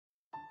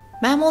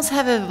Mammals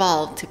have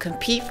evolved to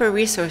compete for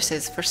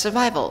resources for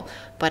survival,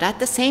 but at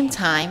the same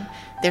time,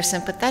 their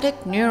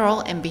sympathetic neural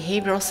and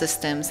behavioral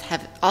systems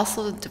have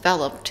also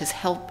developed to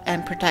help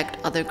and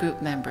protect other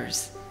group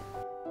members.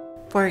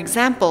 For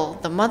example,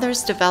 the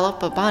mothers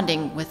develop a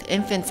bonding with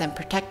infants and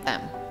protect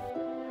them.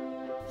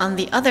 On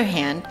the other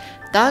hand,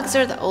 dogs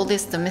are the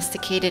oldest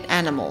domesticated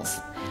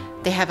animals.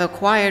 They have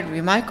acquired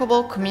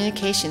remarkable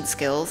communication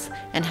skills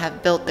and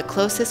have built the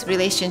closest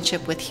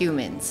relationship with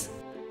humans.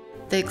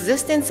 The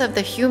existence of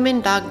the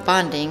human-dog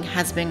bonding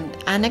has been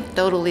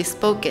anecdotally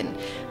spoken,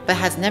 but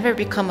has never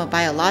become a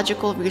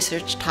biological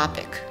research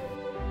topic.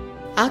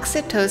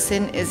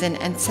 Oxytocin is an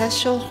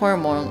ancestral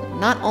hormone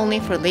not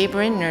only for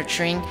labor and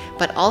nurturing,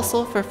 but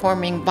also for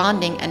forming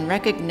bonding and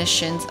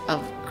recognitions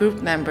of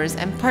group members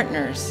and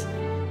partners.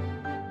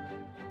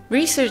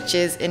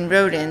 Researches in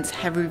rodents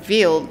have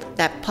revealed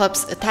that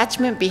pups'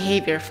 attachment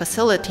behavior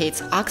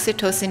facilitates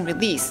oxytocin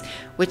release,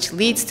 which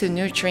leads to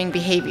nurturing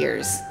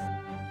behaviors.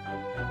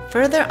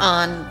 Further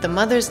on, the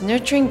mother's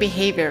nurturing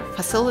behavior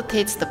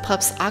facilitates the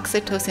pup's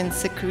oxytocin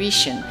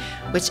secretion,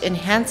 which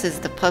enhances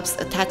the pup's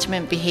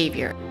attachment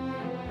behavior.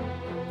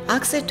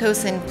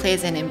 Oxytocin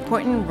plays an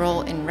important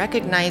role in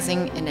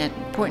recognizing an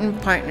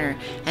important partner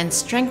and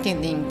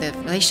strengthening the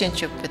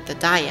relationship with the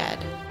dyad.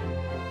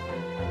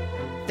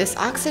 This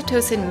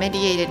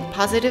oxytocin-mediated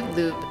positive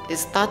loop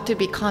is thought to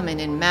be common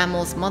in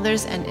mammals,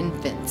 mothers, and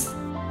infants.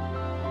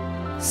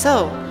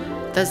 So,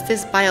 does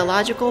this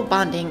biological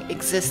bonding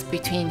exist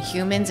between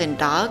humans and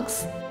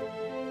dogs?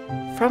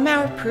 From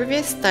our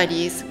previous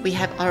studies, we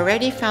have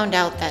already found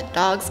out that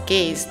dogs'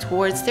 gaze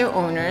towards their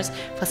owners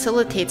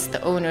facilitates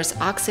the owner's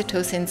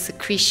oxytocin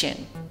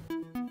secretion.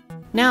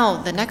 Now,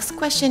 the next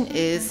question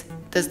is,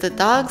 does the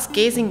dog's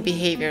gazing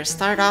behavior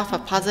start off a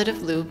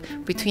positive loop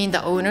between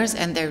the owners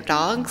and their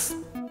dogs?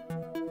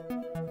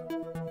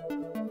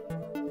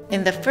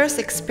 In the first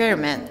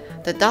experiment,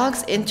 the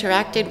dogs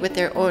interacted with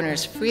their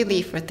owners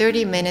freely for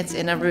 30 minutes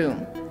in a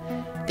room.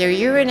 Their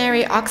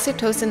urinary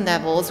oxytocin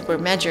levels were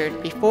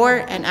measured before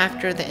and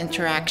after the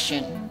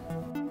interaction.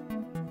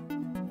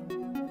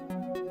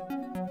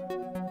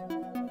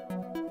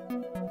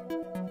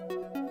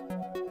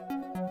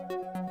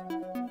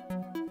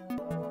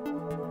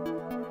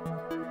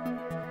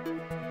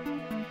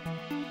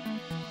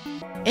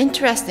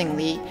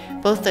 Interestingly,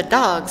 both the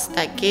dogs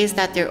that gazed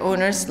at their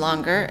owners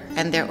longer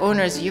and their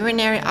owners'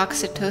 urinary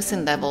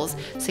oxytocin levels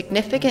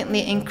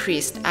significantly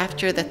increased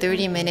after the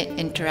 30-minute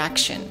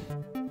interaction.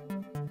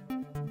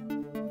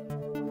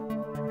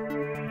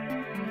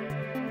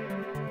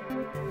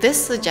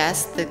 This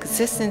suggests the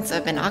existence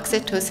of an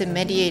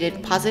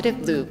oxytocin-mediated positive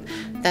loop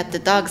that the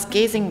dog's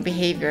gazing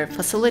behavior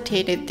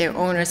facilitated their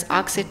owners'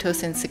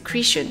 oxytocin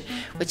secretion,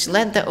 which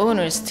led the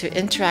owners to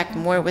interact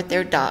more with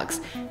their dogs,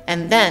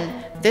 and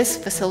then this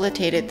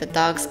facilitated the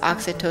dog's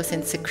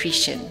oxytocin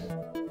secretion.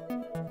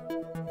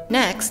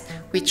 Next,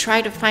 we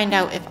try to find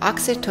out if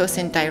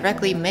oxytocin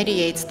directly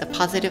mediates the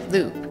positive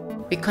loop.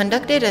 We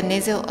conducted a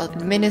nasal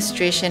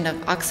administration of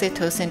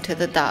oxytocin to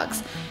the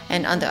dogs,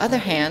 and on the other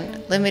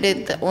hand,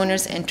 limited the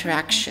owner's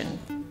interaction.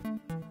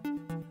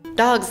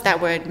 Dogs that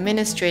were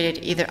administered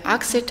either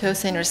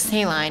oxytocin or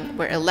saline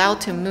were allowed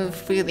to move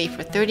freely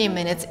for 30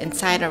 minutes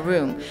inside a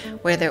room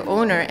where their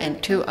owner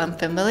and two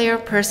unfamiliar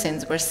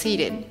persons were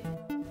seated.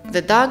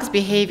 The dog's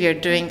behavior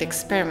during the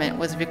experiment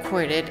was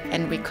recorded,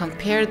 and we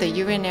compared the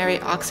urinary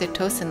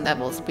oxytocin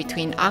levels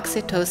between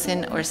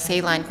oxytocin or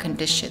saline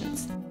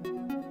conditions.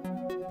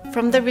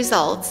 From the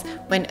results,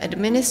 when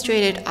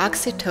administered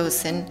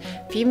oxytocin,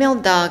 female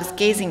dogs'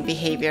 gazing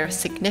behavior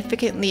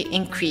significantly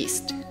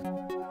increased.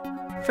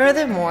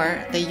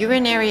 Furthermore, the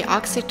urinary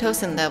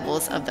oxytocin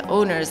levels of the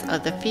owners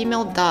of the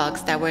female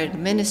dogs that were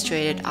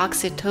administered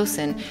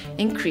oxytocin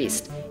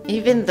increased,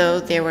 even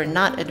though they were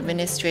not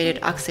administered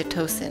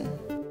oxytocin.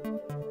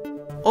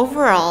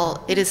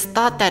 Overall, it is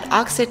thought that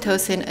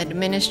oxytocin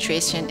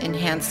administration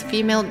enhanced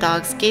female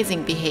dogs'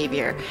 gazing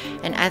behavior,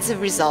 and as a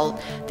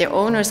result, their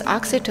owners'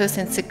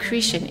 oxytocin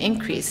secretion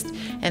increased,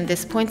 and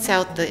this points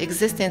out the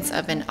existence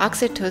of an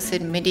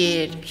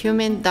oxytocin-mediated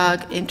human-dog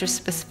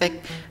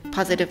interspecific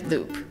positive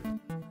loop.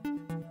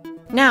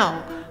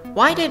 Now,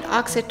 why did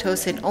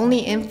oxytocin only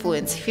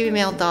influence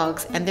female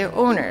dogs and their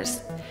owners?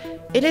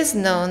 It is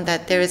known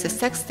that there is a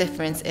sex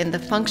difference in the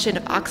function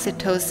of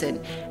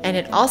oxytocin, and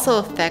it also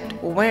affects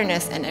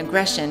awareness and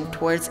aggression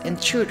towards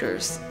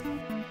intruders.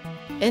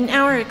 In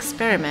our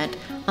experiment,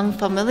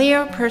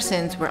 unfamiliar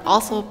persons were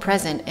also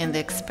present in the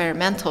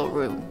experimental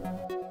room.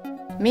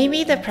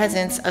 Maybe the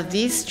presence of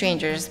these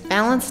strangers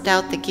balanced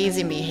out the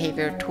gazing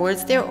behavior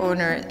towards their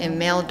owner in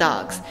male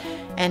dogs,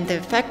 and the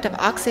effect of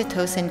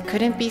oxytocin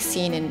couldn't be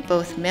seen in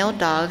both male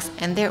dogs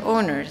and their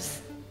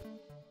owners.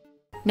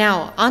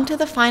 Now, on to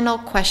the final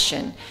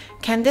question.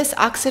 Can this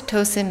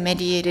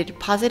oxytocin-mediated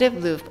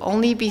positive loop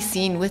only be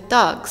seen with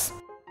dogs?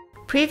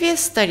 Previous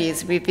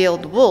studies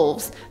revealed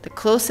wolves, the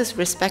closest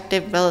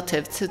respective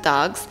relative to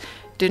dogs,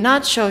 do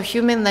not show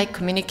human-like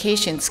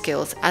communication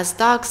skills as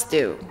dogs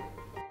do.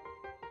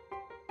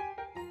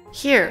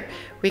 Here,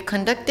 we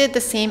conducted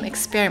the same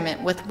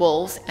experiment with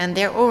wolves and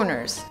their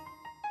owners.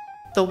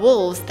 The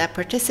wolves that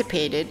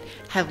participated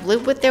have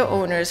lived with their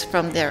owners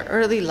from their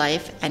early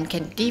life and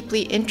can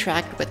deeply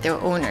interact with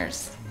their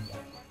owners.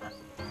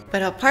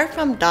 But apart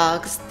from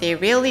dogs, they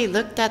rarely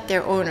looked at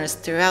their owners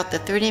throughout the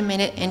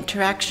 30-minute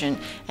interaction,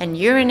 and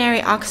urinary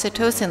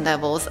oxytocin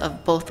levels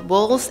of both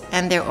wolves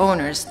and their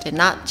owners did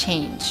not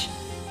change.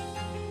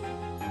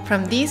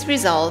 From these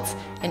results,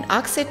 an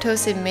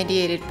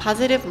oxytocin-mediated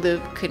positive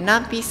loop could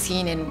not be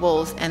seen in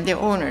wolves and their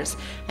owners,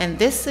 and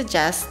this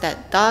suggests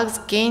that dogs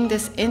gained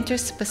this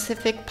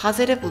interspecific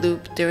positive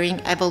loop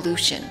during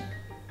evolution.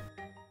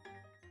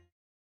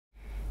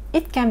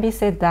 It can be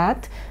said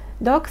that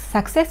dogs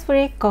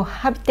successfully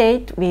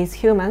cohabitate with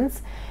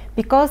humans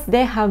because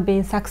they have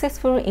been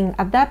successful in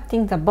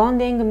adapting the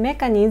bonding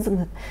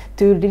mechanism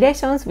to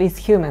relations with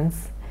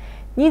humans.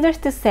 Needless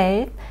to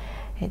say,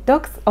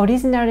 dogs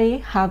originally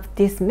have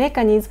this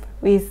mechanism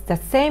with the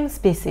same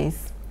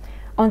species.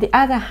 On the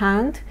other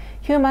hand,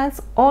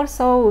 humans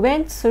also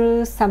went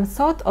through some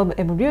sort of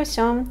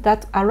evolution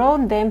that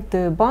allowed them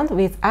to bond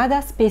with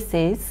other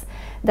species,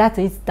 that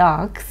is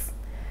dogs,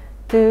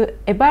 to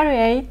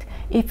evaluate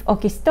if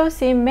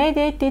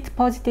oxytocin-mediated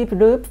positive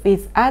loop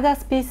with other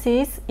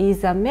species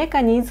is a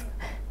mechanism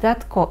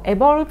that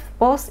co-evolved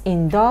both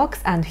in dogs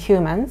and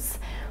humans.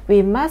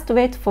 We must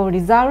wait for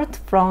results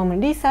from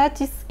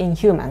researches in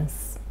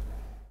humans.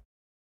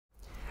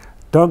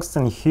 Dogs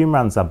and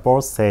humans are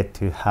both said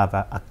to have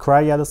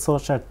acquired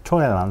social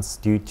tolerance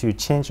due to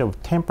change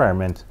of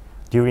temperament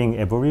during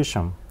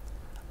evolution,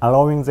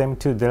 allowing them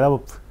to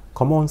develop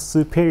common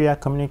superior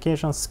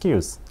communication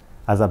skills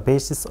as a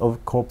basis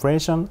of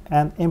cooperation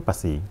and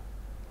empathy.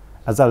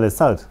 As a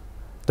result,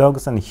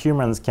 dogs and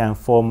humans can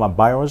form a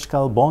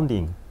biological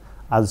bonding,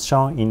 as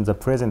shown in the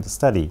present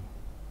study.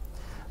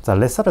 The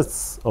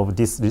results of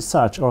this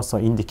research also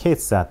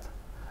indicates that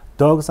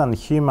dogs and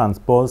humans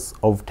both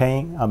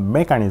obtain a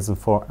mechanism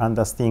for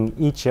understanding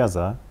each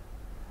other,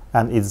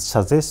 and is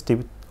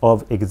suggestive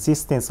of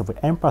existence of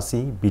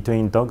empathy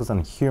between dogs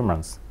and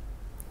humans,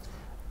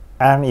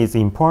 and is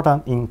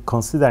important in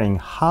considering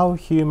how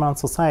human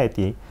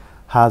society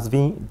has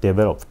been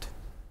developed.